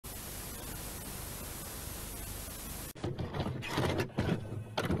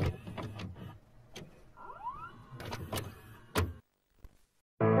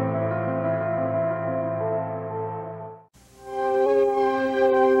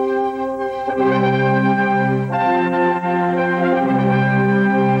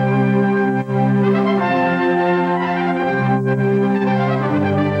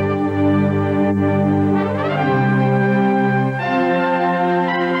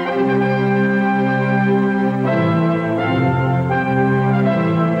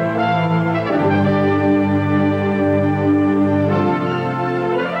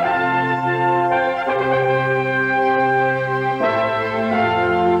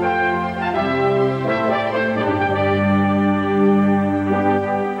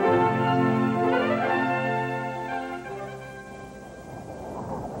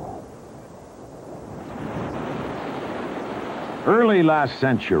Early last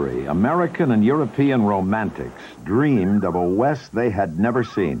century, American and European romantics dreamed of a West they had never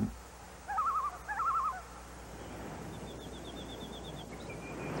seen.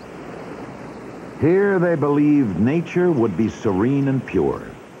 Here they believed nature would be serene and pure.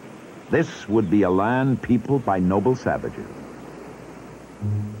 This would be a land peopled by noble savages.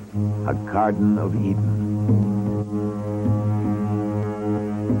 A Garden of Eden.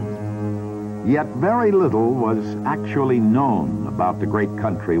 Yet very little was actually known about the great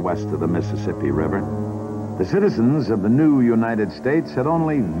country west of the Mississippi River. The citizens of the new United States had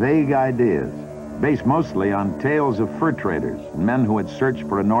only vague ideas, based mostly on tales of fur traders and men who had searched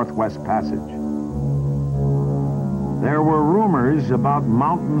for a Northwest Passage. There were rumors about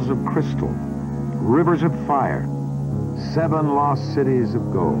mountains of crystal, rivers of fire, 7 lost cities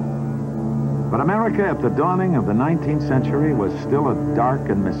of gold. But America at the dawning of the 19th century was still a dark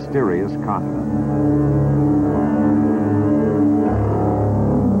and mysterious continent.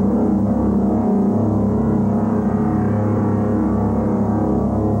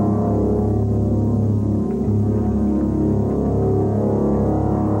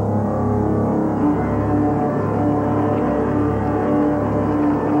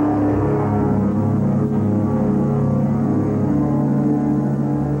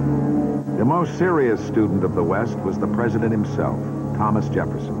 The most serious student of the West was the president himself, Thomas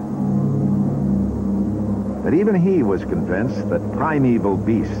Jefferson. But even he was convinced that primeval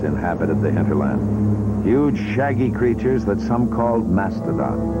beasts inhabited the hinterland, huge shaggy creatures that some called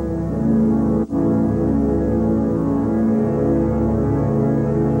mastodons.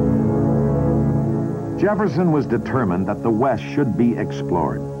 Jefferson was determined that the West should be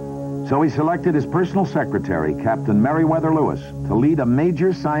explored. So he selected his personal secretary, Captain Meriwether Lewis, to lead a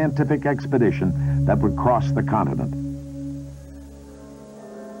major scientific expedition that would cross the continent.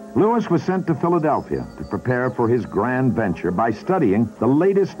 Lewis was sent to Philadelphia to prepare for his grand venture by studying the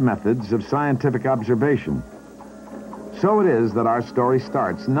latest methods of scientific observation. So it is that our story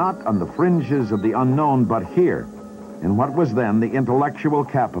starts not on the fringes of the unknown, but here, in what was then the intellectual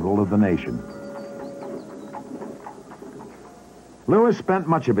capital of the nation. Lewis spent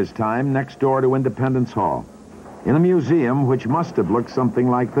much of his time next door to Independence Hall, in a museum which must have looked something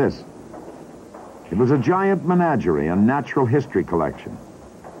like this. It was a giant menagerie and natural history collection.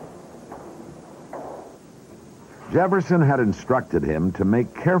 Jefferson had instructed him to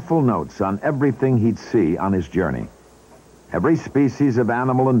make careful notes on everything he'd see on his journey. Every species of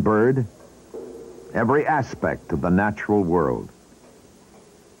animal and bird, every aspect of the natural world.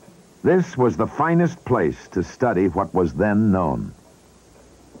 This was the finest place to study what was then known.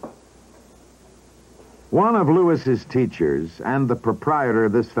 One of Lewis's teachers and the proprietor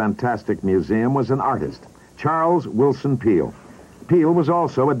of this fantastic museum was an artist, Charles Wilson Peale. Peale was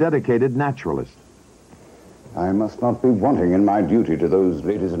also a dedicated naturalist. I must not be wanting in my duty to those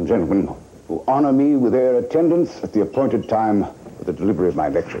ladies and gentlemen who honor me with their attendance at the appointed time for the delivery of my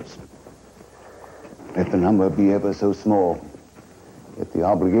lectures. Let the number be ever so small, yet the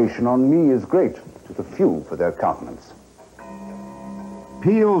obligation on me is great to the few for their countenance.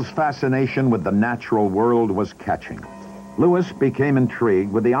 Peale's fascination with the natural world was catching. Lewis became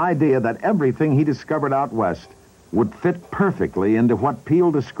intrigued with the idea that everything he discovered out west would fit perfectly into what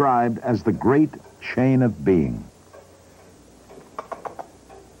Peale described as the great chain of being.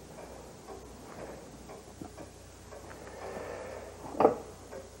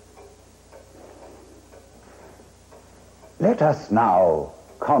 Let us now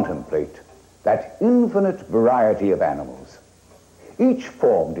contemplate that infinite variety of animals, each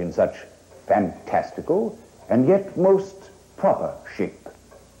formed in such fantastical and yet most proper shape,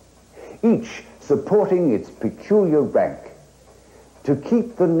 each supporting its peculiar rank to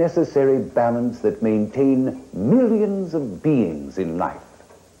keep the necessary balance that maintain millions of beings in life.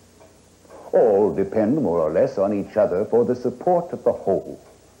 All depend more or less on each other for the support of the whole.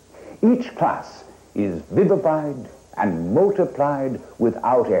 Each class is vivified and multiplied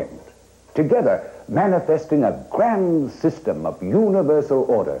without end, together manifesting a grand system of universal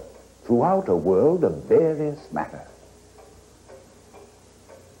order throughout a world of various matter.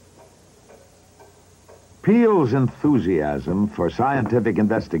 Peale's enthusiasm for scientific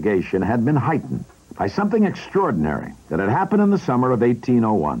investigation had been heightened by something extraordinary that had happened in the summer of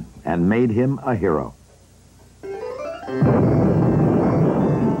 1801 and made him a hero.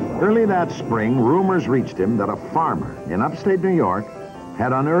 Early that spring, rumors reached him that a farmer in upstate New York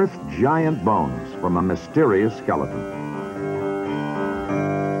had unearthed giant bones from a mysterious skeleton.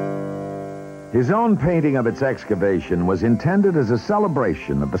 His own painting of its excavation was intended as a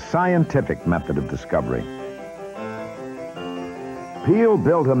celebration of the scientific method of discovery. Peale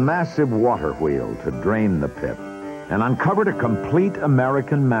built a massive water wheel to drain the pit and uncovered a complete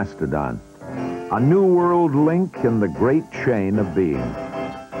American mastodon, a new world link in the great chain of being.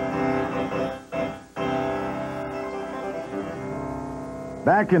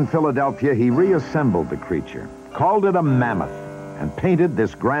 Back in Philadelphia, he reassembled the creature, called it a mammoth, and painted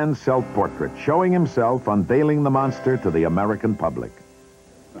this grand self-portrait, showing himself unveiling the monster to the American public.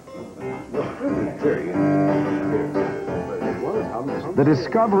 The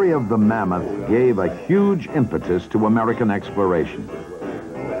discovery of the mammoth gave a huge impetus to American exploration.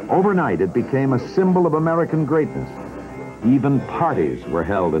 Overnight, it became a symbol of American greatness. Even parties were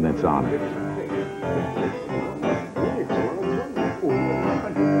held in its honor.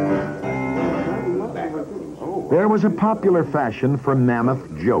 There was a popular fashion for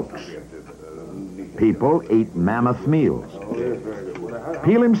mammoth jokes. People ate mammoth meals.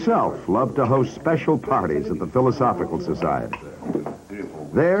 Peale himself loved to host special parties at the Philosophical Society.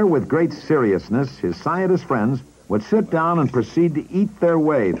 There, with great seriousness, his scientist friends would sit down and proceed to eat their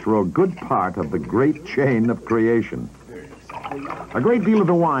way through a good part of the great chain of creation. A great deal of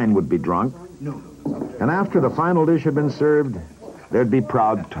the wine would be drunk, and after the final dish had been served, there'd be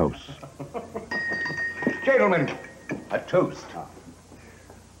proud toasts. Gentlemen, a toast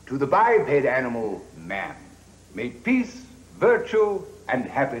to the biped animal, man. May peace, virtue, and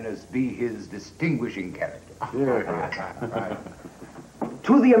happiness be his distinguishing character.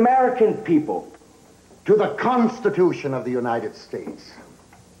 To the American people, to the Constitution of the United States,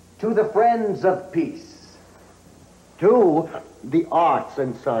 to the friends of peace, to the arts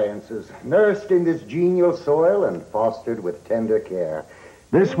and sciences, nursed in this genial soil and fostered with tender care.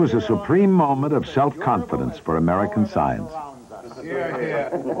 This was a supreme moment of self-confidence for American science.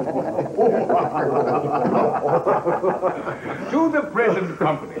 To the present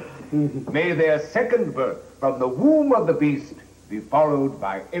company, may their second birth from the womb of the beast be followed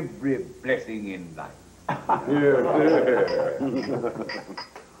by every blessing in life.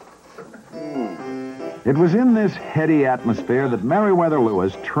 It was in this heady atmosphere that Meriwether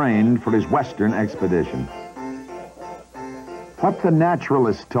Lewis trained for his Western expedition. What the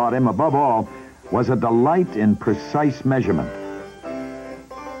naturalist taught him, above all, was a delight in precise measurement.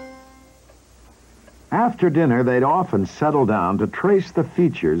 After dinner, they'd often settle down to trace the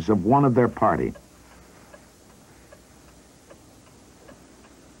features of one of their party.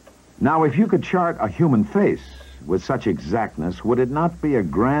 Now, if you could chart a human face with such exactness, would it not be a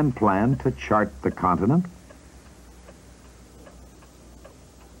grand plan to chart the continent?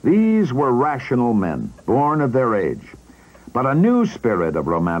 These were rational men, born of their age. But a new spirit of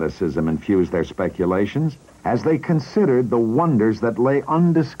romanticism infused their speculations as they considered the wonders that lay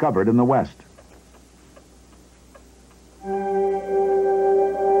undiscovered in the West.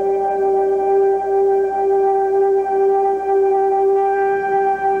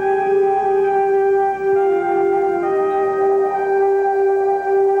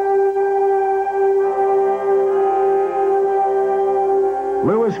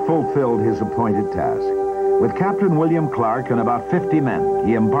 Lewis fulfilled his appointed task. With Captain William Clark and about 50 men,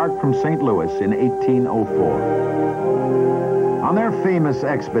 he embarked from St. Louis in 1804. On their famous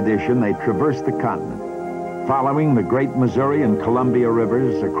expedition, they traversed the continent, following the great Missouri and Columbia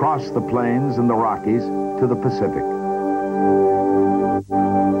rivers across the plains and the Rockies to the Pacific.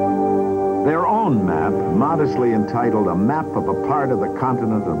 Their own map, modestly entitled A Map of a Part of the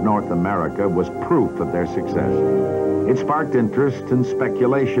Continent of North America, was proof of their success. It sparked interest and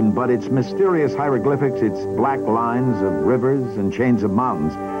speculation, but its mysterious hieroglyphics, its black lines of rivers and chains of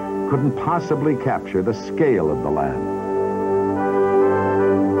mountains, couldn't possibly capture the scale of the land.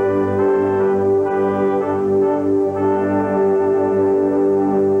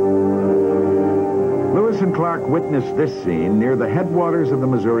 Lewis and Clark witnessed this scene near the headwaters of the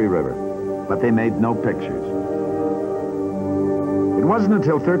Missouri River, but they made no pictures. It wasn't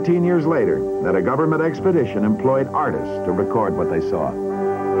until 13 years later that a government expedition employed artists to record what they saw.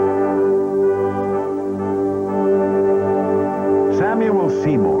 Samuel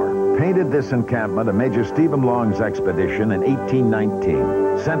Seymour painted this encampment a Major Stephen Long's expedition in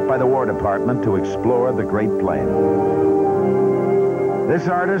 1819, sent by the War Department to explore the Great Plain. This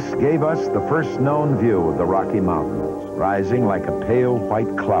artist gave us the first known view of the Rocky Mountains, rising like a pale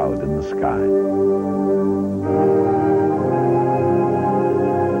white cloud in the sky.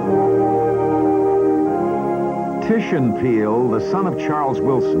 Titian Peale, the son of Charles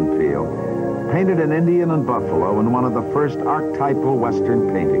Wilson Peale, painted an Indian and buffalo in one of the first archetypal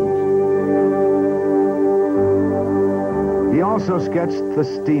Western paintings. He also sketched the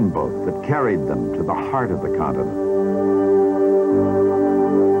steamboat that carried them to the heart of the continent.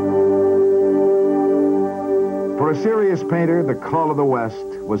 For a serious painter, the call of the West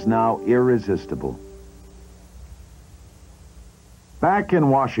was now irresistible. Back in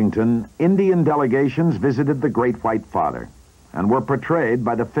Washington, Indian delegations visited the Great White Father and were portrayed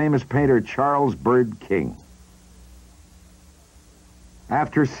by the famous painter Charles Bird King.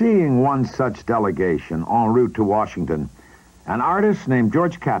 After seeing one such delegation en route to Washington, an artist named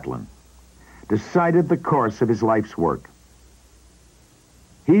George Catlin decided the course of his life's work.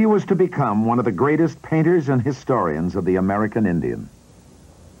 He was to become one of the greatest painters and historians of the American Indian.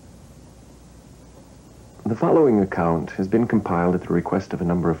 The following account has been compiled at the request of a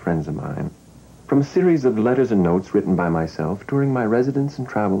number of friends of mine from a series of letters and notes written by myself during my residence and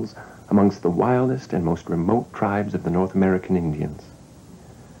travels amongst the wildest and most remote tribes of the North American Indians.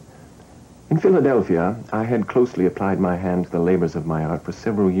 In Philadelphia, I had closely applied my hand to the labors of my art for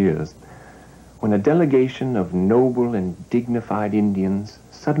several years when a delegation of noble and dignified Indians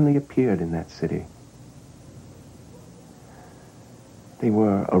suddenly appeared in that city. They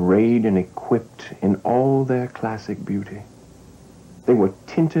were arrayed and equipped in all their classic beauty. They were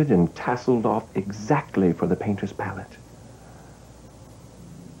tinted and tasseled off exactly for the painter's palette.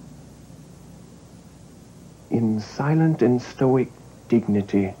 In silent and stoic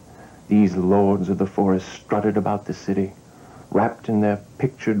dignity, these lords of the forest strutted about the city, wrapped in their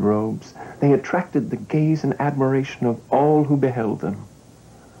pictured robes. They attracted the gaze and admiration of all who beheld them.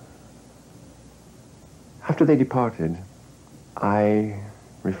 After they departed, I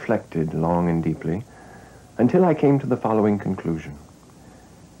reflected long and deeply until I came to the following conclusion.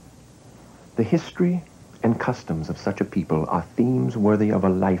 The history and customs of such a people are themes worthy of a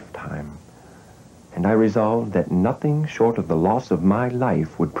lifetime, and I resolved that nothing short of the loss of my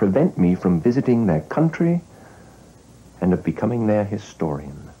life would prevent me from visiting their country and of becoming their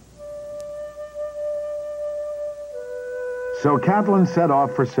historian. So Catlin set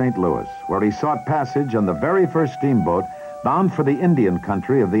off for St. Louis, where he sought passage on the very first steamboat bound for the Indian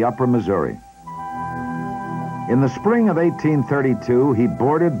country of the upper Missouri. In the spring of 1832, he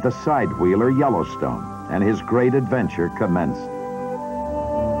boarded the side-wheeler Yellowstone, and his great adventure commenced.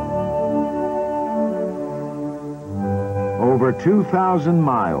 Over 2,000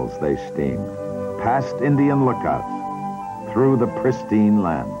 miles they steamed, past Indian lookouts, through the pristine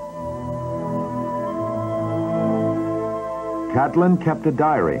land. Catlin kept a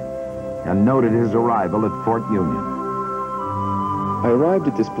diary and noted his arrival at Fort Union. I arrived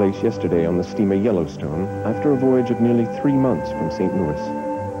at this place yesterday on the steamer Yellowstone after a voyage of nearly 3 months from St. Louis.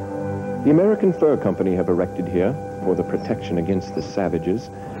 The American Fur Company have erected here, for the protection against the savages,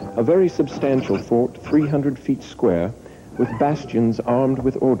 a very substantial fort 300 feet square with bastions armed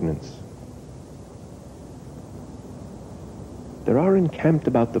with ordnance. There are encamped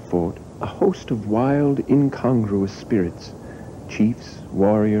about the fort a host of wild, incongruous spirits, chiefs,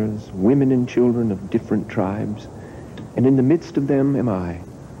 warriors, women and children of different tribes, and in the midst of them am I,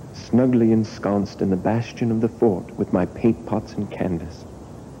 snugly ensconced in the bastion of the fort with my paint pots and canvas.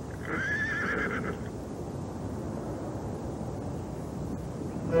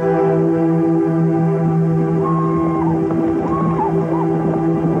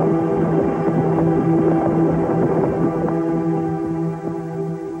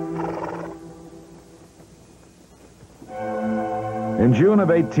 In June of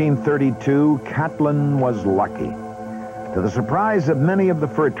 1832, Catlin was lucky. To the surprise of many of the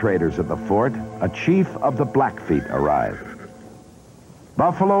fur traders at the fort, a chief of the Blackfeet arrived.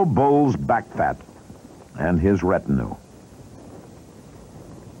 Buffalo Bull's Backfat and his retinue.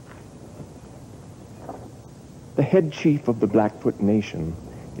 The head chief of the Blackfoot Nation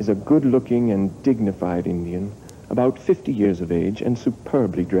is a good-looking and dignified Indian, about 50 years of age and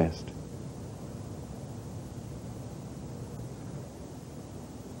superbly dressed.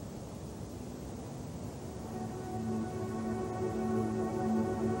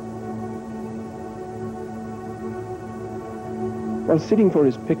 While sitting for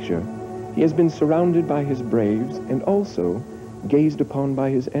his picture, he has been surrounded by his braves and also gazed upon by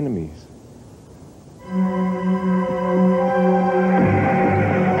his enemies.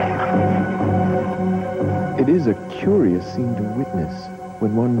 is a curious scene to witness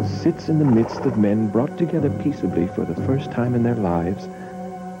when one sits in the midst of men brought together peaceably for the first time in their lives,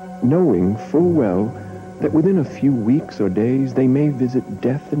 knowing full well that within a few weeks or days they may visit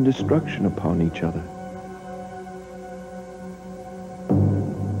death and destruction upon each other.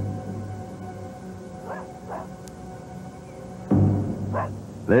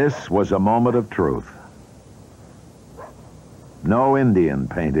 This was a moment of truth. No Indian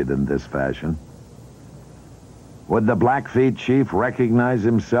painted in this fashion. Would the Blackfeet chief recognize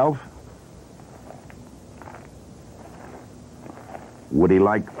himself? Would he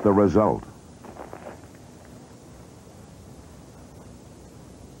like the result?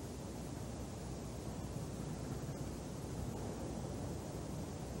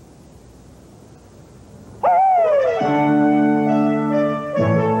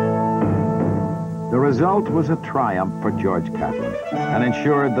 The result was a triumph for George Catlin and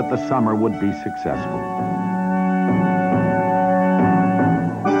ensured that the summer would be successful.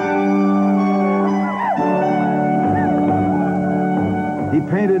 He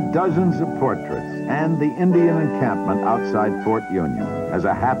painted dozens of portraits and the Indian encampment outside Fort Union as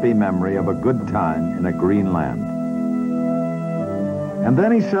a happy memory of a good time in a green land. And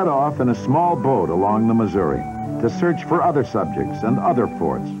then he set off in a small boat along the Missouri to search for other subjects and other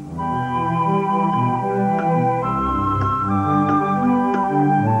forts.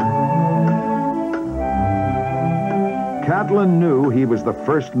 Catlin knew he was the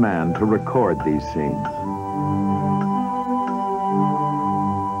first man to record these scenes.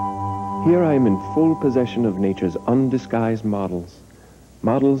 Here I am in full possession of nature's undisguised models,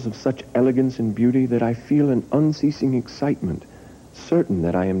 models of such elegance and beauty that I feel an unceasing excitement, certain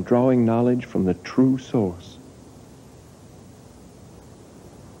that I am drawing knowledge from the true source.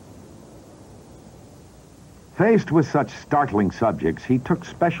 Faced with such startling subjects, he took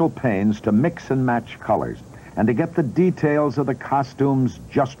special pains to mix and match colors and to get the details of the costumes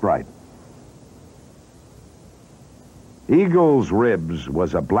just right. Eagle's Ribs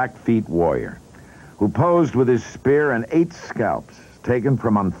was a Blackfeet warrior who posed with his spear and 8 scalps taken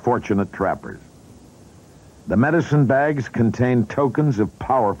from unfortunate trappers. The medicine bags contained tokens of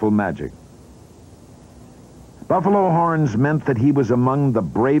powerful magic. Buffalo horns meant that he was among the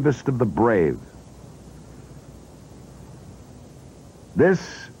bravest of the brave. This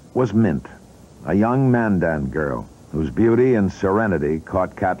was Mint, a young Mandan girl whose beauty and serenity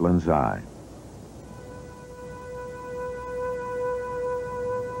caught Catlin's eye.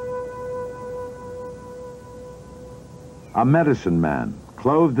 A medicine man,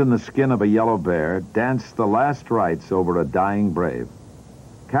 clothed in the skin of a yellow bear, danced the last rites over a dying brave.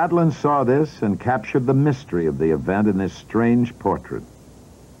 Catlin saw this and captured the mystery of the event in this strange portrait.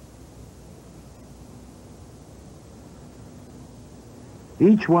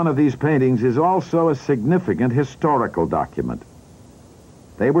 Each one of these paintings is also a significant historical document.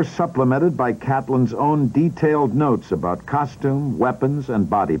 They were supplemented by Catlin's own detailed notes about costume, weapons, and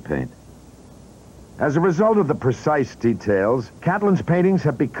body paint. As a result of the precise details, Catlin's paintings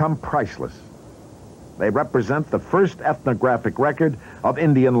have become priceless. They represent the first ethnographic record of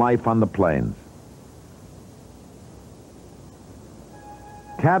Indian life on the plains.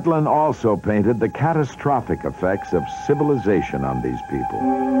 Catlin also painted the catastrophic effects of civilization on these people.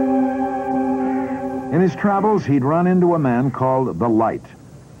 In his travels, he'd run into a man called the Light.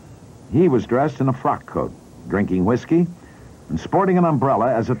 He was dressed in a frock coat, drinking whiskey, and sporting an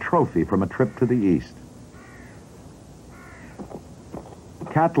umbrella as a trophy from a trip to the east.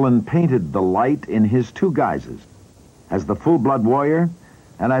 Catlin painted the Light in his 2 guises, as the full-blood warrior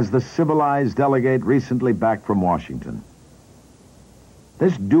and as the civilized delegate recently back from Washington.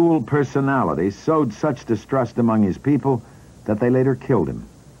 This dual personality sowed such distrust among his people that they later killed him.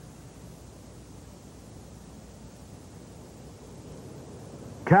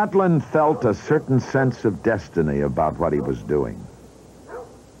 Catlin felt a certain sense of destiny about what he was doing.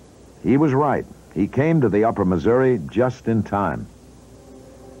 He was right. He came to the upper Missouri just in time.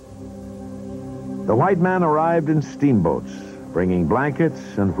 The white man arrived in steamboats, bringing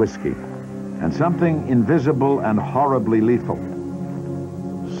blankets and whiskey, and something invisible and horribly lethal: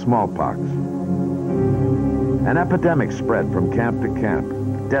 smallpox. An epidemic spread from camp to camp,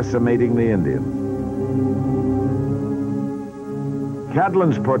 decimating the Indians.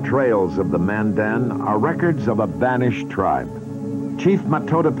 Catlin's portrayals of the Mandan are records of a vanished tribe. Chief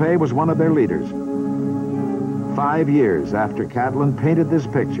Matotope was one of their leaders. 5 years after Catlin painted this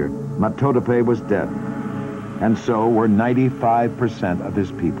picture, Matotope was dead, and so were 95% of his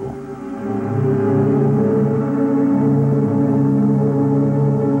people.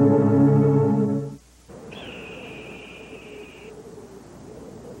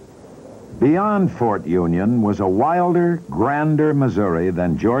 Beyond Fort Union was a wilder, grander Missouri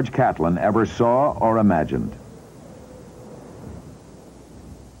than George Catlin ever saw or imagined.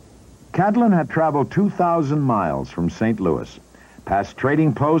 Catlin had traveled 2,000 miles from St. Louis, past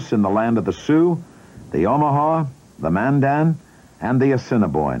trading posts in the land of the Sioux, the Omaha, the Mandan, and the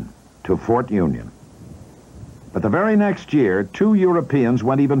Assiniboine, to Fort Union. But the very next year, 2 Europeans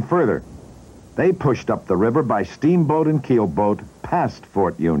went even further. They pushed up the river by steamboat and keelboat past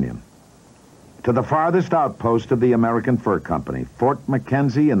Fort Union, to the farthest outpost of the American Fur Company, Fort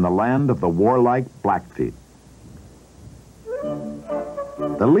McKenzie in the land of the warlike Blackfeet.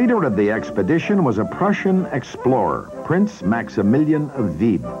 The leader of the expedition was a Prussian explorer, Prince Maximilian of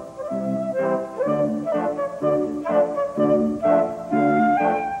Wied.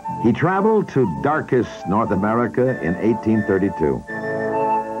 He traveled to darkest North America in 1832.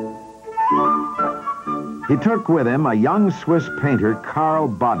 He took with him a young Swiss painter, Karl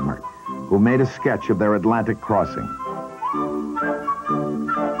Bodmer, who made a sketch of their Atlantic crossing.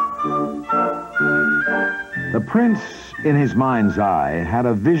 The prince, in his mind's eye, had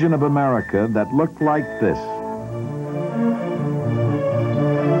a vision of America that looked like this.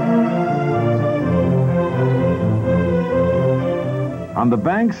 On the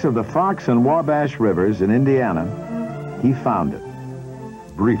banks of the Fox and Wabash rivers in Indiana, he found it,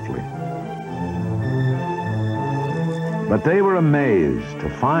 briefly. But they were amazed to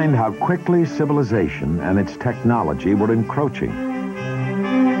find how quickly civilization and its technology were encroaching.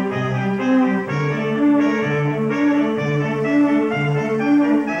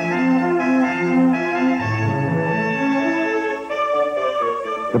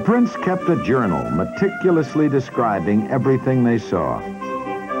 The prince kept a journal meticulously describing everything they saw.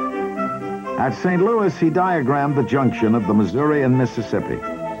 At St. Louis, he diagrammed the junction of the Missouri and Mississippi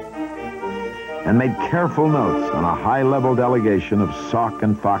and made careful notes on a high-level delegation of Sauk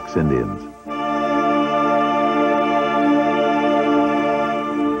and Fox Indians.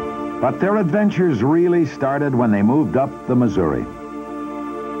 But their adventures really started when they moved up the Missouri.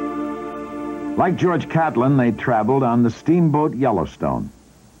 Like George Catlin, they traveled on the steamboat Yellowstone.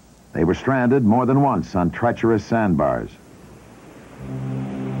 They were stranded more than once on treacherous sandbars.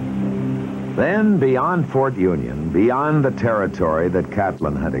 Then, beyond Fort Union, beyond the territory that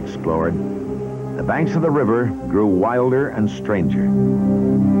Catlin had explored, the banks of the river grew wilder and stranger.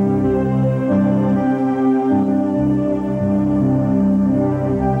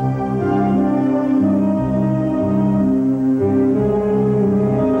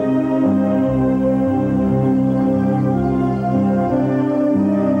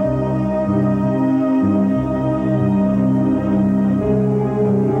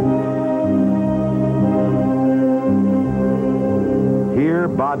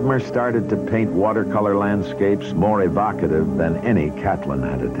 Bodmer started to paint watercolor landscapes more evocative than any Catlin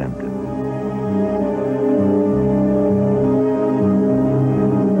had attempted.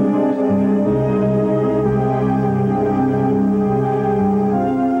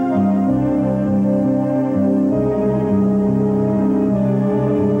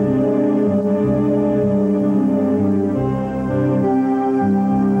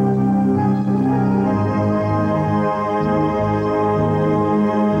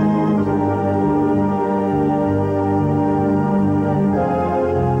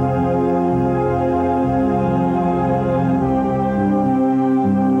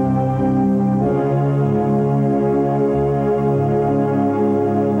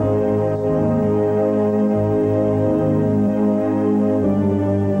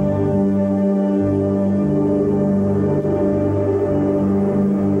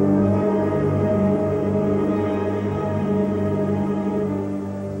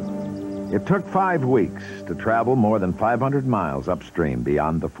 It took 5 weeks to travel more than 500 miles upstream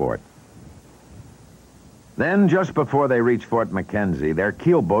beyond the fort. Then, just before they reached Fort McKenzie, their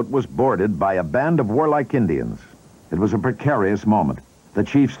keelboat was boarded by a band of warlike Indians. It was a precarious moment. The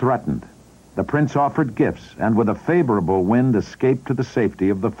chiefs threatened. The prince offered gifts, and with a favorable wind, escaped to the safety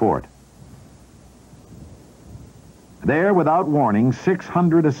of the fort. There, without warning,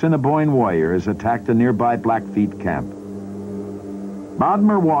 600 Assiniboine warriors attacked a nearby Blackfeet camp.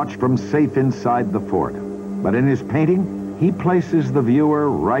 Bodmer watched from safe inside the fort, but in his painting, he places the viewer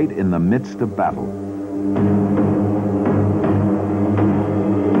right in the midst of battle.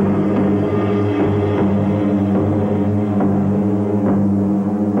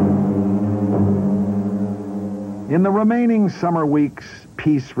 In the remaining summer weeks,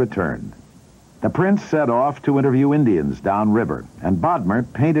 peace returned. The prince set off to interview Indians downriver, and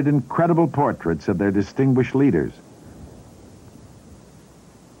Bodmer painted incredible portraits of their distinguished leaders.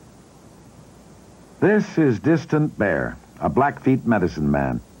 This is Distant Bear, a Blackfeet medicine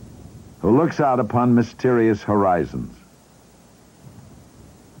man. who looks out upon mysterious horizons.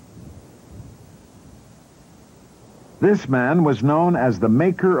 This man was known as the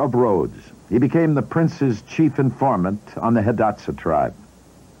Maker of Roads. He became the prince's chief informant on the Hidatsa tribe.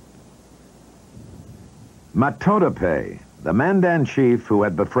 Matotope, the Mandan chief who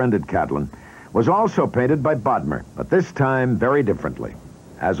had befriended Catlin, was also painted by Bodmer, but this time very differently,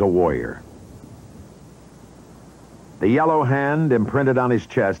 as a warrior. The yellow hand imprinted on his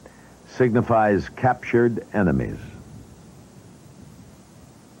chest signifies captured enemies.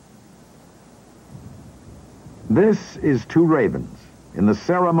 This is two ravens in the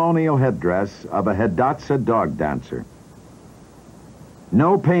ceremonial headdress of a Hidatsa dog dancer.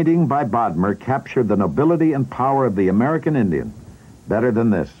 No painting by Bodmer captured the nobility and power of the American Indian better than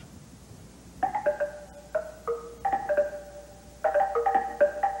this.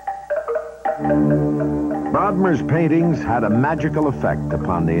 Bodmer's paintings had a magical effect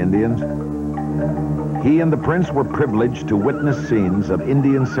upon the Indians. He and the prince were privileged to witness scenes of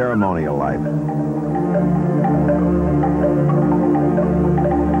Indian ceremonial life.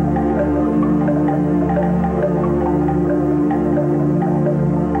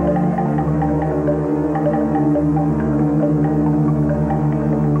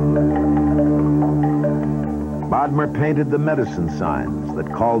 Bodmer painted the medicine signs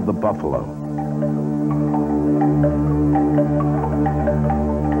that called the buffalo.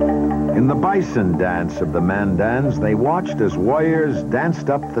 In the bison dance of the Mandans, they watched as warriors danced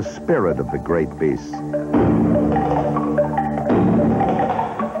up the spirit of the great beasts.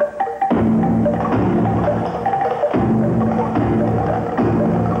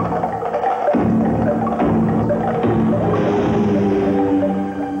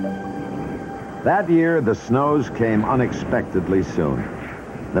 That year, the snows came unexpectedly soon.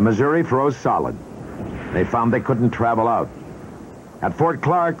 The Missouri froze solid. They found they couldn't travel out. At Fort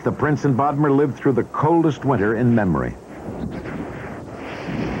Clark, the prince and Bodmer lived through the coldest winter in memory.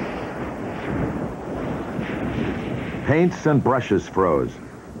 Paints and brushes froze.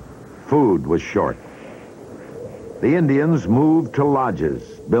 Food was short. The Indians moved to lodges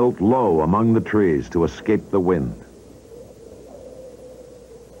built low among the trees to escape the wind.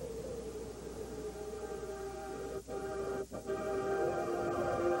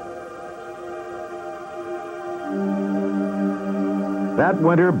 That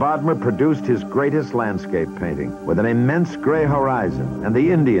winter, Bodmer produced his greatest landscape painting with an immense gray horizon and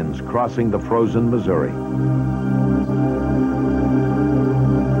the Indians crossing the frozen Missouri.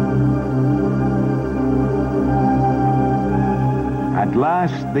 At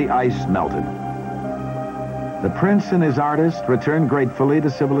last, the ice melted. The prince and his artist returned gratefully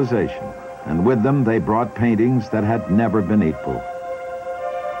to civilization, and with them they brought paintings that had never been equal.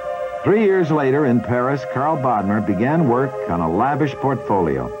 3 years later, in Paris, Karl Bodmer began work on a lavish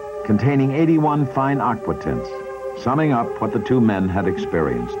portfolio containing 81 fine aquatints, summing up what the two men had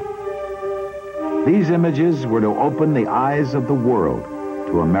experienced. These images were to open the eyes of the world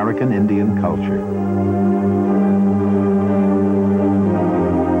to American Indian culture.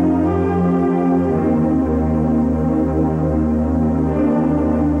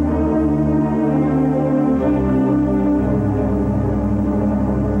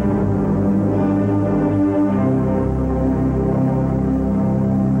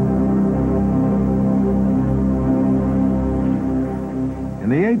 In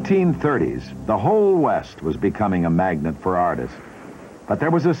the 1830s, the whole West was becoming a magnet for artists, but there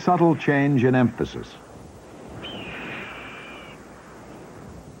was a subtle change in emphasis.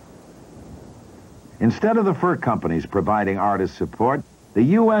 Instead of the fur companies providing artist support, the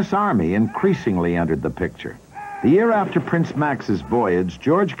U.S. Army increasingly entered the picture. The year after Prince Max's voyage,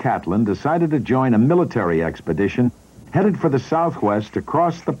 George Catlin decided to join a military expedition headed for the Southwest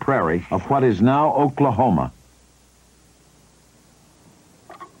across the prairie of what is now Oklahoma.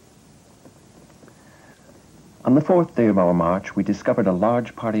 On the fourth day of our march, we discovered a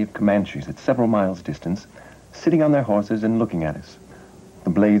large party of Comanches at several miles' distance, sitting on their horses and looking at us, the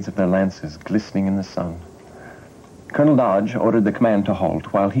blades of their lances glistening in the sun. Colonel Dodge ordered the command to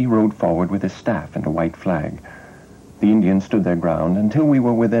halt while he rode forward with his staff and a white flag. The Indians stood their ground until we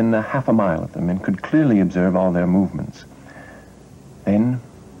were within half a mile of them and could clearly observe all their movements. Then,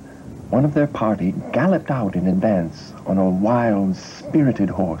 one of their party galloped out in advance on a wild, spirited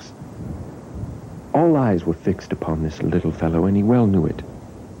horse. All eyes were fixed upon this little fellow, and he well knew it.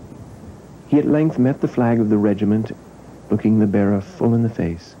 He at length met the flag of the regiment, looking the bearer full in the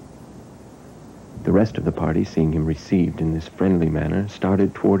face. The rest of the party, seeing him received in this friendly manner,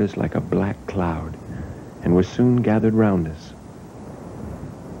 started toward us like a black cloud, and were soon gathered round us.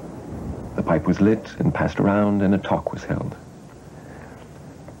 The pipe was lit and passed around, and a talk was held.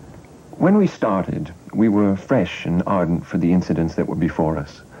 When we started, we were fresh and ardent for the incidents that were before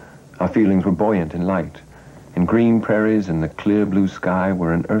us. Our feelings were buoyant and light, and green prairies and the clear blue sky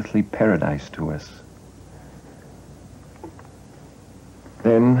were an earthly paradise to us.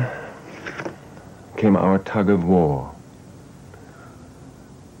 Then came our tug of war.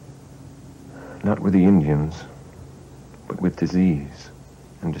 Not with the Indians, but with disease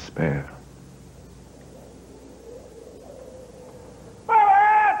and despair.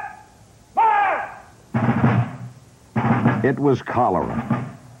 It was cholera.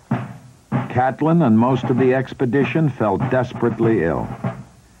 Catlin and most of the expedition fell desperately ill.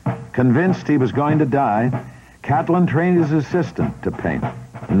 Convinced he was going to die, Catlin trained his assistant to paint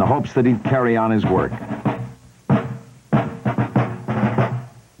in the hopes that he'd carry on his work.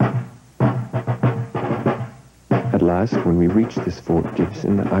 At last, when we reached this Fort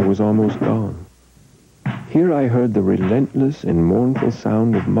Gibson, I was almost gone. Here I heard the relentless and mournful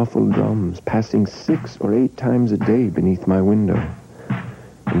sound of muffled drums passing 6 or 8 times a day beneath my window.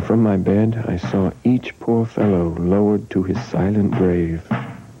 And from my bed, I saw each poor fellow lowered to his silent grave.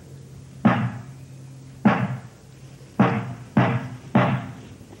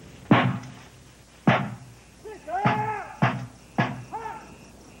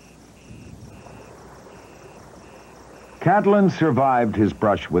 Catlin survived his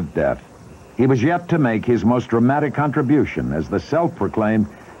brush with death. He was yet to make his most dramatic contribution as the self-proclaimed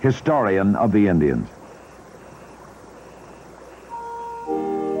historian of the Indians.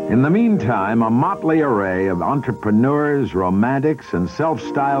 In the meantime, a motley array of entrepreneurs, romantics, and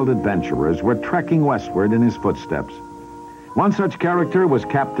self-styled adventurers were trekking westward in his footsteps. One such character was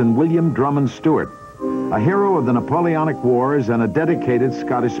Captain William Drummond Stewart, a hero of the Napoleonic Wars and a dedicated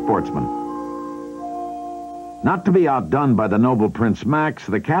Scottish sportsman. Not to be outdone by the noble Prince Max,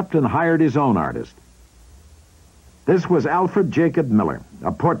 the captain hired his own artist. This was Alfred Jacob Miller,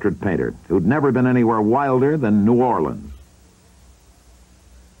 a portrait painter who'd never been anywhere wilder than New Orleans.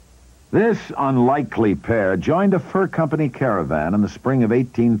 This unlikely pair joined a fur company caravan in the spring of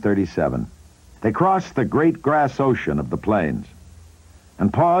 1837. They crossed the great grass ocean of the plains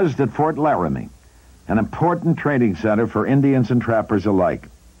and paused at Fort Laramie, an important trading center for Indians and trappers alike.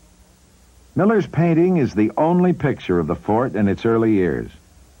 Miller's painting is the only picture of the fort in its early years.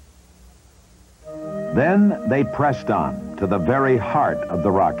 Then they pressed on to the very heart of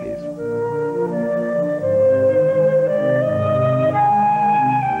the Rockies.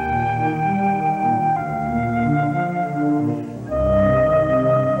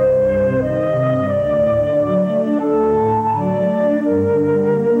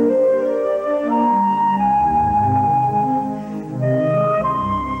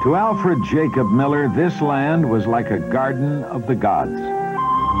 To Alfred Jacob Miller, this land was like a garden of the gods.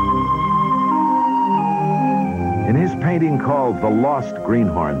 In his painting called The Lost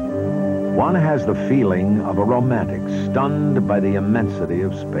Greenhorn, one has the feeling of a romantic stunned by the immensity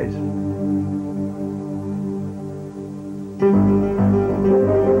of space.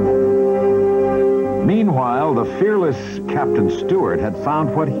 Meanwhile, the fearless Captain Stewart had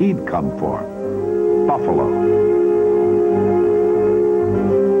found what he'd come for: buffalo.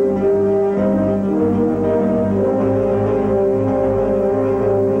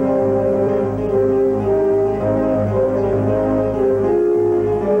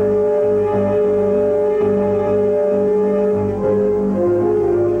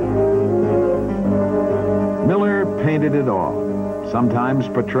 Painted it all, sometimes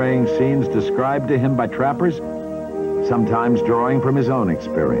portraying scenes described to him by trappers, sometimes drawing from his own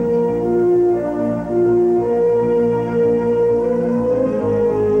experience.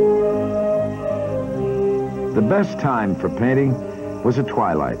 The best time for painting was at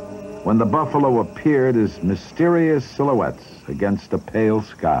twilight, when the buffalo appeared as mysterious silhouettes against a pale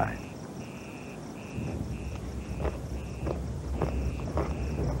sky.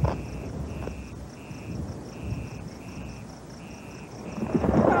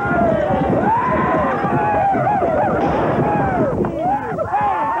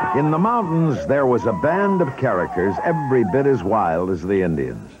 In the mountains, there was a band of characters every bit as wild as the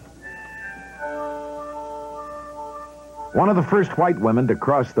Indians. One of the first white women to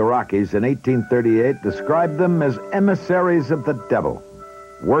cross the Rockies in 1838 described them as emissaries of the devil,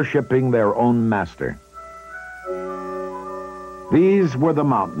 worshiping their own master. These were the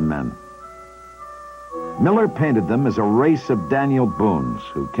mountain men. Miller painted them as a race of Daniel Boones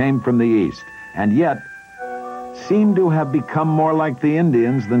who came from the east, and yet seemed to have become more like the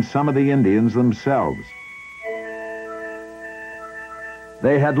Indians than some of the Indians themselves.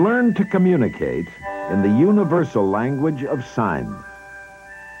 They had learned to communicate in the universal language of signs.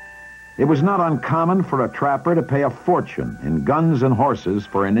 It was not uncommon for a trapper to pay a fortune in guns and horses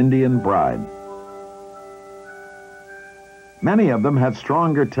for an Indian bride. Many of them had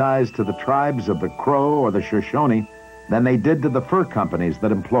stronger ties to the tribes of the Crow or the Shoshone than they did to the fur companies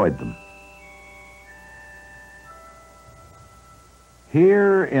that employed them.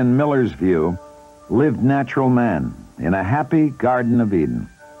 Here in Miller's view lived natural man in a happy Garden of Eden,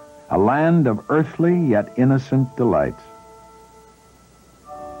 a land of earthly yet innocent delights.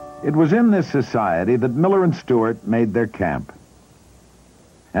 It was in this society that Miller and Stewart made their camp.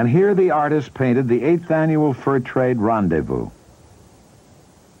 And here the artist painted the 8th annual Fur Trade Rendezvous.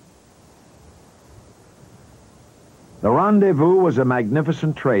 The Rendezvous was a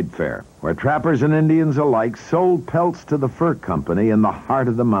magnificent trade fair where trappers and Indians alike sold pelts to the fur company in the heart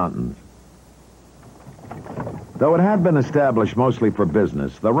of the mountains. Though it had been established mostly for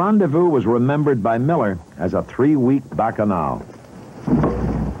business, the Rendezvous was remembered by Miller as a 3-week bacchanal.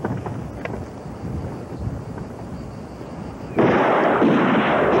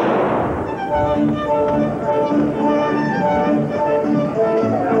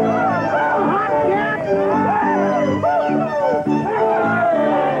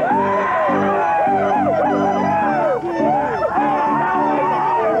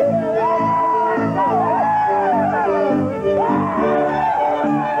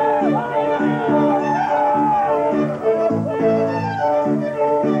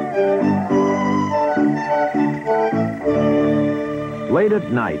 Late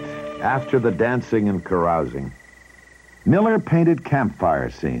at night, after the dancing and carousing, Miller painted campfire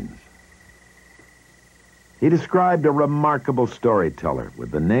scenes. He described a remarkable storyteller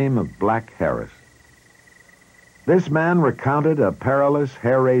with the name of Black Harris. This man recounted a perilous,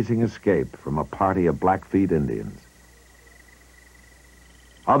 hair-raising escape from a party of Blackfeet Indians.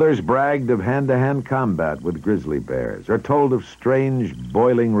 Others bragged of hand-to-hand combat with grizzly bears, or told of strange,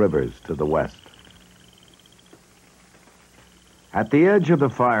 boiling rivers to the west. At the edge of the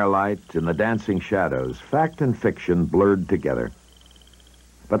firelight, in the dancing shadows, fact and fiction blurred together.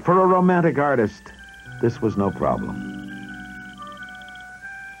 But for a romantic artist, this was no problem.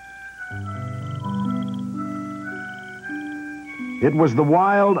 It was the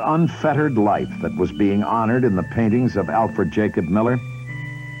wild, unfettered life that was being honored in the paintings of Alfred Jacob Miller,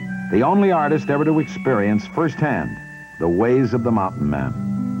 the only artist ever to experience firsthand the ways of the mountain man.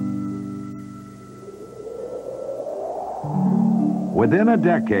 Within a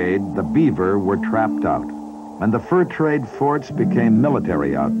decade, the beaver were trapped out, and the fur trade forts became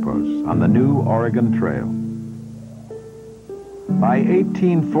military outposts on the new Oregon Trail. By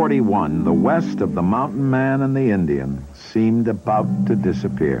 1841, the west of the mountain man and the Indian seemed about to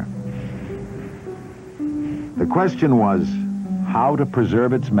disappear. The question was how to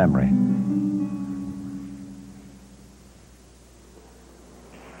preserve its memory.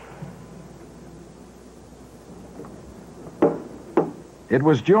 It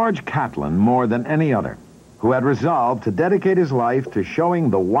was George Catlin, more than any other, who had resolved to dedicate his life to showing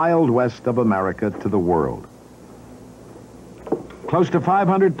the Wild West of America to the world. Close to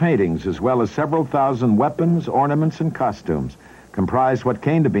 500 paintings, as well as several thousand weapons, ornaments, and costumes, comprised what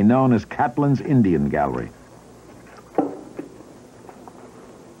came to be known as Catlin's Indian Gallery.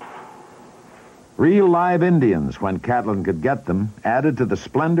 Real live Indians, when Catlin could get them, added to the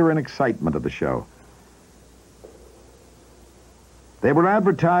splendor and excitement of the show. They were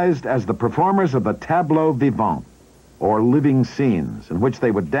advertised as the performers of the tableau vivant, or living scenes, in which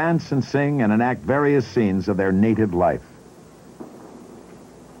they would dance and sing and enact various scenes of their native life.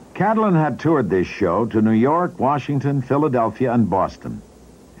 Catlin had toured this show to New York, Washington, Philadelphia, and Boston,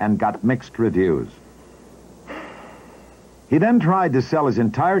 and got mixed reviews. He then tried to sell his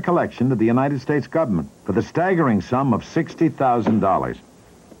entire collection to the United States government for the staggering sum of $60,000.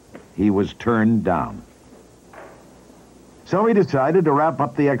 He was turned down. So he decided to wrap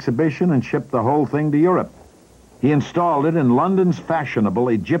up the exhibition and ship the whole thing to Europe. He installed it in London's fashionable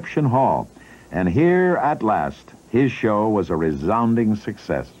Egyptian Hall, and here, at last, his show was a resounding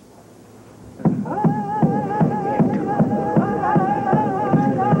success.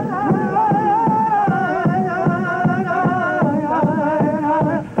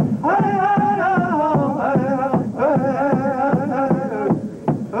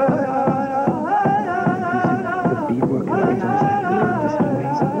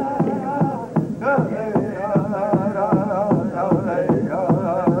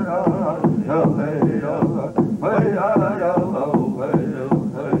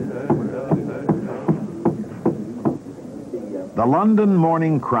 The London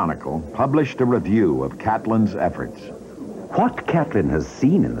Morning Chronicle published a review of Catlin's efforts. What Catlin has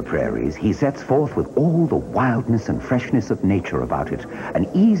seen in the prairies, he sets forth with all the wildness and freshness of nature about it. An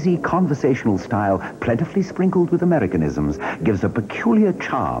easy conversational style, plentifully sprinkled with Americanisms, gives a peculiar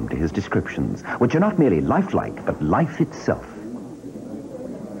charm to his descriptions, which are not merely lifelike, but life itself.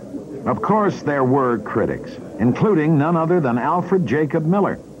 Of course, there were critics, including none other than Alfred Jacob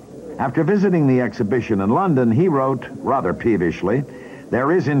Miller. After visiting the exhibition in London, he wrote, rather peevishly,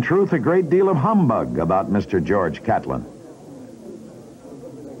 "There is in truth a great deal of humbug about Mr. George Catlin."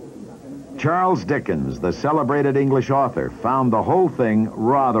 Charles Dickens, the celebrated English author, found the whole thing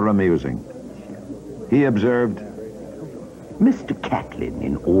rather amusing. He observed, Mr. Catlin,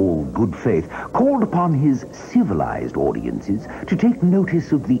 in all good faith, called upon his civilized audiences to take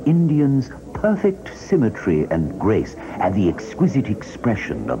notice of the Indians' perfect symmetry and grace and the exquisite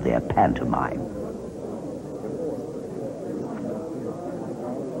expression of their pantomime.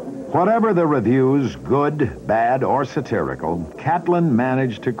 Whatever the reviews, good, bad, or satirical, Catlin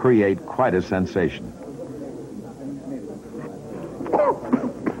managed to create quite a sensation.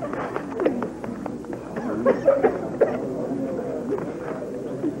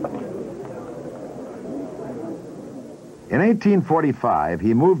 In 1845,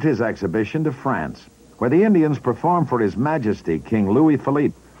 he moved his exhibition to France, where the Indians performed for His Majesty King Louis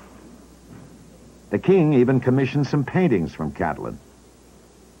Philippe. The king even commissioned some paintings from Catlin.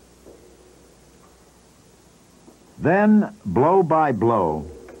 Then, blow by blow,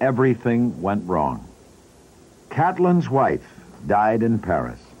 everything went wrong. Catlin's wife died in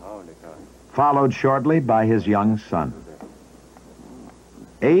Paris, followed shortly by his young son.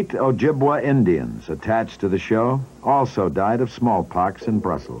 8 Ojibwa Indians attached to the show also died of smallpox in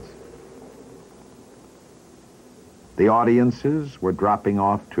Brussels. The audiences were dropping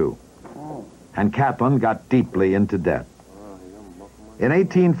off too, and Catlin got deeply into debt. In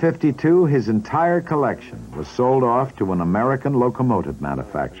 1852, his entire collection was sold off to an American locomotive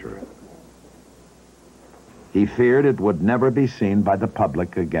manufacturer. He feared it would never be seen by the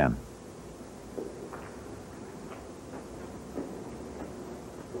public again.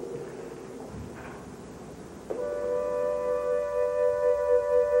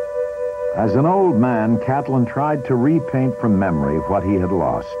 As an old man, Catlin tried to repaint from memory what he had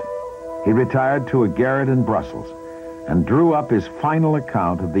lost. He retired to a garret in Brussels and drew up his final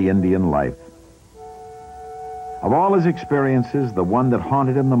account of the Indian life. Of all his experiences, the one that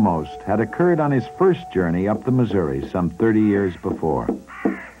haunted him the most had occurred on his first journey up the Missouri some 30 years before.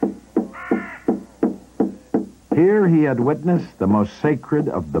 Here he had witnessed the most sacred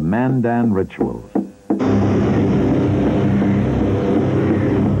of the Mandan rituals.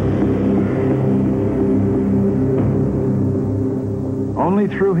 Only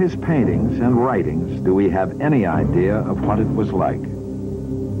through his paintings and writings do we have any idea of what it was like.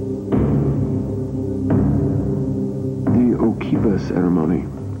 The Okipa ceremony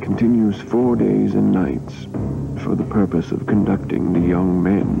continues 4 days and nights for the purpose of conducting the young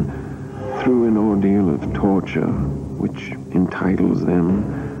men through an ordeal of torture which entitles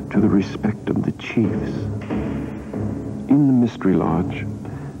them to the respect of the chiefs. In the Mystery Lodge,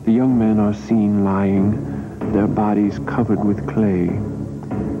 the young men are seen lying, their bodies covered with clay.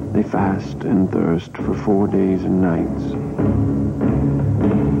 They fast and thirst for 4 days and nights.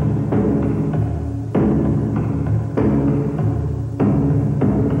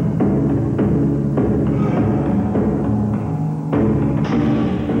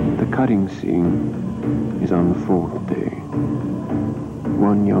 The cutting scene is on the 4th day.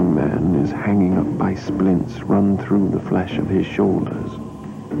 One young man is hanging up by splints run through the flesh of his shoulders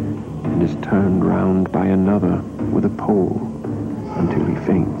and is turned round by another with a pole until he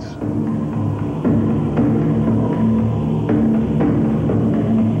faints.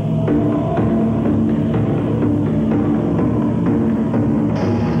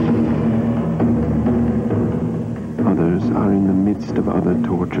 Others are in the midst of other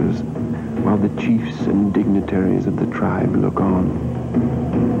tortures, while the chiefs and dignitaries of the tribe look on.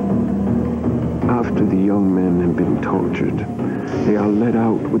 After the young men have been tortured, they are led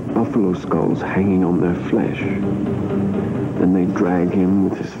out with buffalo skulls hanging on their flesh. Then they drag him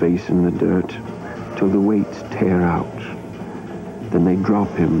with his face in the dirt till the weights tear out. Then they drop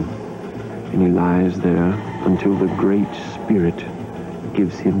him, and he lies there until the Great Spirit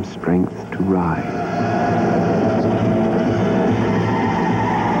gives him strength to rise.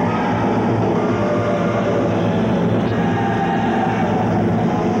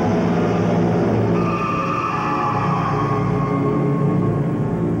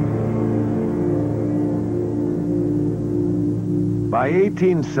 By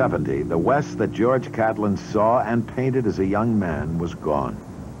 1870, the West that George Catlin saw and painted as a young man was gone.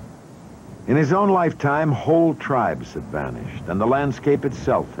 In his own lifetime, whole tribes had vanished, and the landscape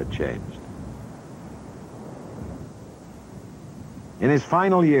itself had changed. In his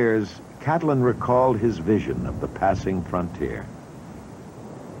final years, Catlin recalled his vision of the passing frontier.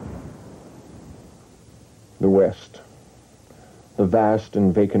 The West. The vast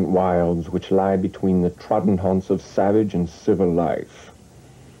and vacant wilds which lie between the trodden haunts of savage and civil life.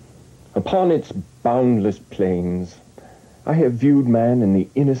 Upon its boundless plains, I have viewed man in the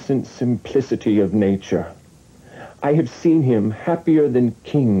innocent simplicity of nature. I have seen him happier than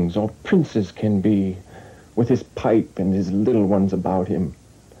kings or princes can be, with his pipe and his little ones about him.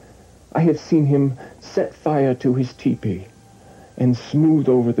 I have seen him set fire to his tepee and smooth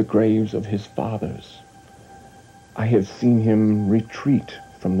over the graves of his fathers. I have seen him retreat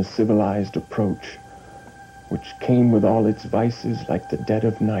from the civilized approach, which came with all its vices like the dead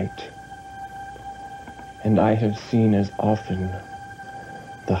of night. And I have seen as often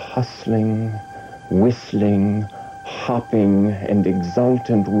the hustling, whistling, hopping, and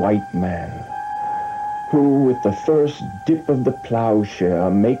exultant white man, who with the first dip of the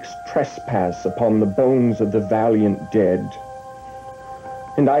plowshare makes trespass upon the bones of the valiant dead.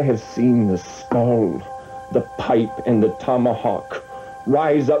 And I have seen the skull, the pipe, and the tomahawk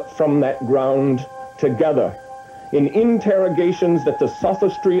rise up from that ground together in interrogations that the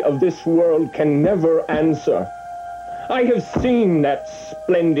sophistry of this world can never answer. I have seen that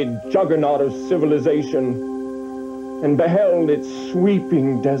splendid juggernaut of civilization and beheld its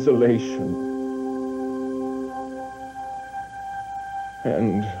sweeping desolation.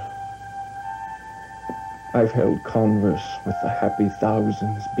 And I've held converse with the happy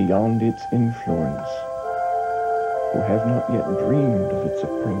thousands beyond its influence who have not yet dreamed of its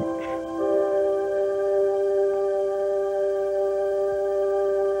approach.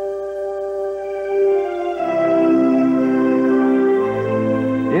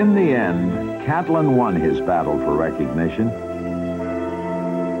 In the end, Catlin won his battle for recognition.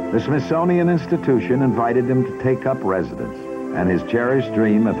 The Smithsonian Institution invited him to take up residence, and his cherished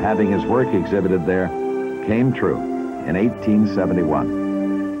dream of having his work exhibited there came true in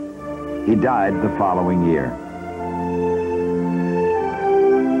 1871. He died the following year.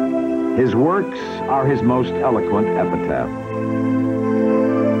 His works are his most eloquent epitaph.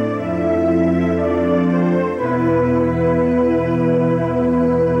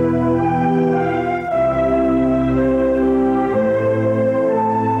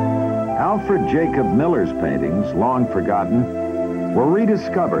 Alfred Jacob Miller's paintings, long forgotten, were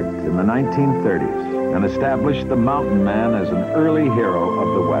rediscovered in the 1930s and established the mountain man as an early hero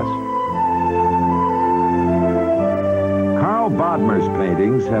of the West. Carl Bodmer's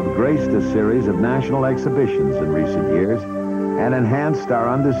paintings have graced a series of national exhibitions in recent years and enhanced our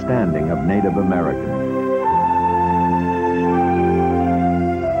understanding of Native Americans.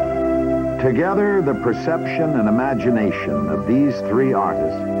 Together, the perception and imagination of these three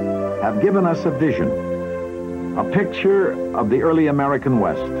artists have given us a vision, a picture of the early American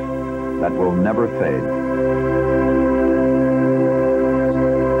West that will never fade.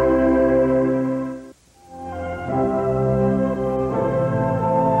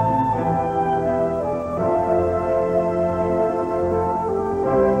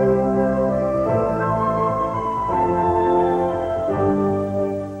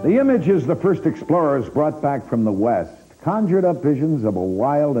 The images the first explorers brought back from the West conjured up visions of a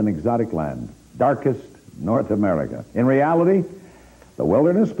wild and exotic land, darkest North America. In reality, the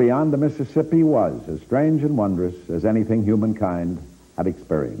wilderness beyond the Mississippi was as strange and wondrous as anything humankind had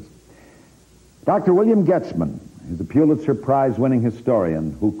experienced. Dr. William Getzman is a Pulitzer Prize-winning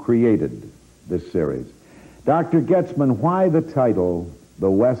historian who created this series. Dr. Getzman, why the title,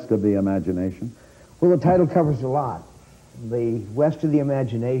 The West of the Imagination? Well, the title covers a lot. The West of the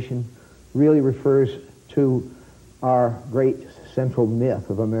Imagination really refers to our great central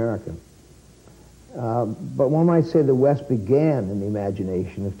myth of America. But one might say the West began in the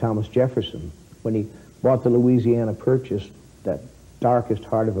imagination of Thomas Jefferson when he bought the Louisiana Purchase, that darkest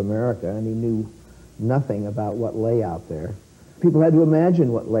heart of America, and he knew nothing about what lay out there. People had to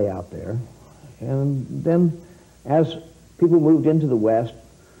imagine what lay out there. And then as people moved into the West,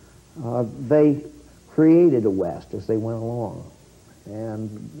 they created a West as they went along.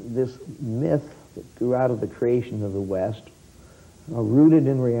 And this myth that grew out of the creation of the West, rooted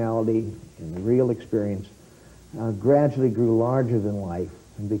in reality, in real experience, gradually grew larger than life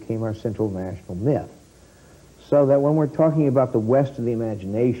and became our central national myth. So that when we're talking about the West of the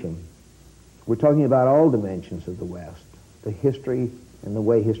imagination, we're talking about all dimensions of the West, the history and the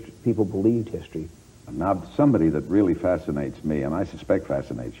way people believed history. Now, somebody that really fascinates me, and I suspect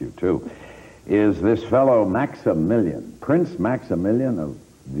fascinates you too, is this fellow Maximilian, Prince Maximilian of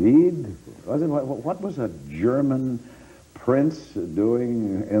Wied? What was a German prince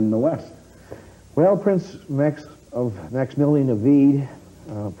doing in the West? Well, Prince Max of Maximilian of Wied,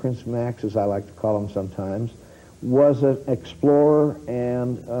 Prince Max, as I like to call him sometimes, was an explorer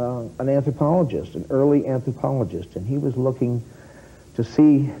and an anthropologist, an early anthropologist, and he was looking to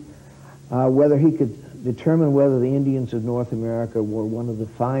see whether he could determine whether the Indians of North America were one of the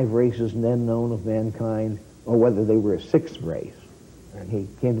 5 races then known of mankind, or whether they were a 6th race. And he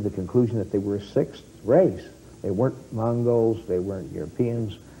came to the conclusion that they were a 6th race. They weren't Mongols, they weren't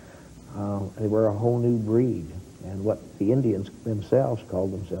Europeans, they were a whole new breed, and what the Indians themselves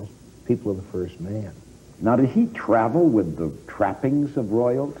called themselves people of the first man. Now, did he travel with the trappings of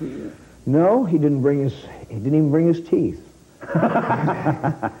royalty? No, he didn't even bring his teeth.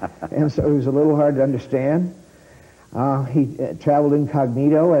 And so it was a little hard to understand. He traveled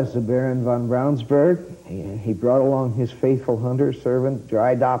incognito as the Baron von Braunsberg. He brought along his faithful hunter servant,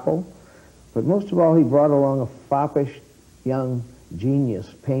 Drydoppel. But most of all, he brought along a foppish young genius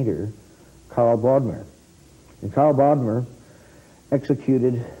painter, Karl Bodmer. And Karl Bodmer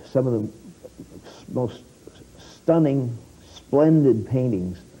executed some of the most stunning, splendid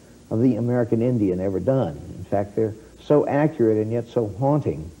paintings of the American Indian ever done. In fact, they're so accurate and yet so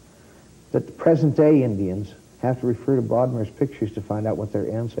haunting that the present-day Indians have to refer to Bodmer's pictures to find out what their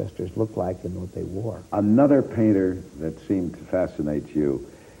ancestors looked like and what they wore. Another painter that seemed to fascinate you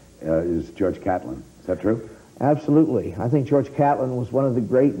is George Catlin. Is that true? Absolutely. I think George Catlin was one of the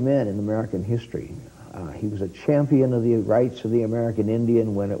great men in American history. He was a champion of the rights of the American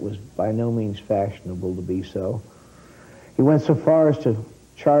Indian when it was by no means fashionable to be so. He went so far as to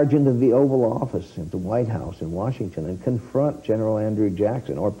charge into the Oval Office at the White House in Washington and confront General Andrew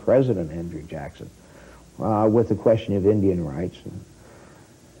Jackson, or President Andrew Jackson, with the question of Indian rights.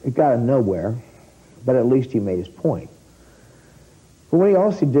 It got him nowhere, but at least he made his point. But what he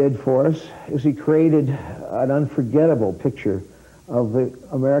also did for us is he created an unforgettable picture of the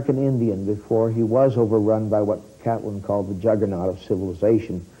American Indian before he was overrun by what Catlin called the juggernaut of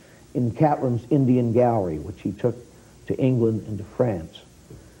civilization in Catlin's Indian Gallery, which he took to England and to France,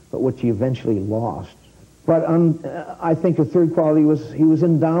 but which he eventually lost. But I think a third quality was he was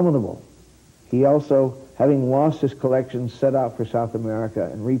indomitable. He also, having lost his collection, set out for South America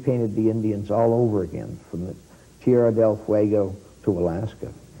and repainted the Indians all over again, from the Tierra del Fuego to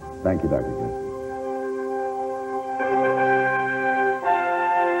Alaska. Thank you, Dr. Gibb.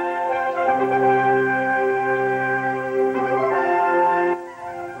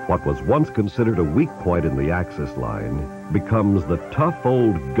 What was once considered a weak point in the Axis line becomes the tough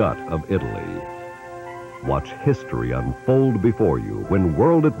old gut of Italy. Watch history unfold before you when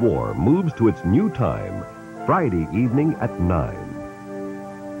World at War moves to its new time, Friday evening at 9.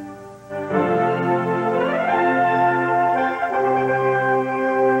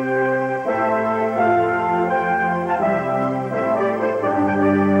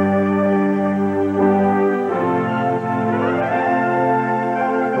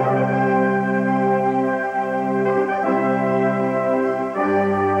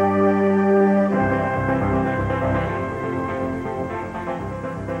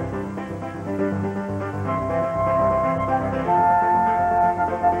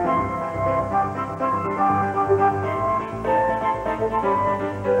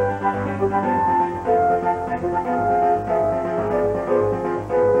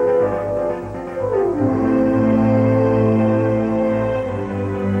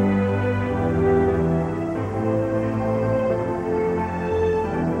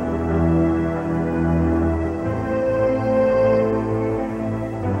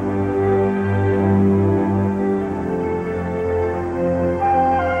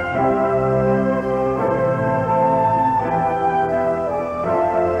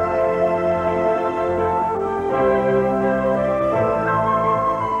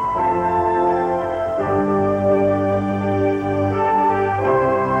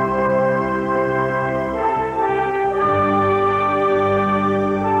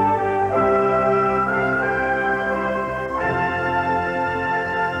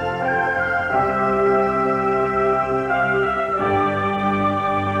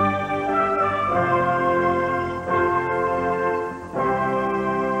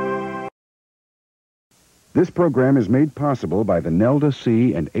 This program is made possible by the Nelda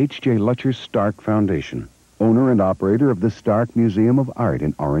C. and H.J. Lutcher Stark Foundation, owner and operator of the Stark Museum of Art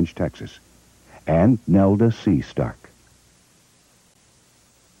in Orange, Texas, and Nelda C. Stark.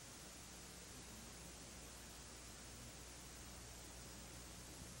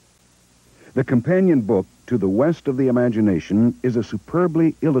 The companion book, To the West of the Imagination, is a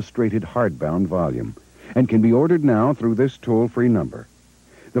superbly illustrated hardbound volume and can be ordered now through this toll-free number.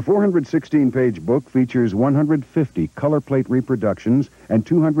 The 416-page book features 150 color plate reproductions and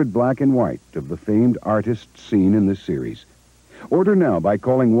 200 black and white of the famed artists seen in this series. Order now by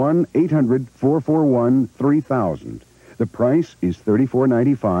calling 1-800-441-3000. The price is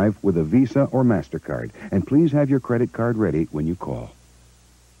 $34.95 with a Visa or MasterCard, and please have your credit card ready when you call.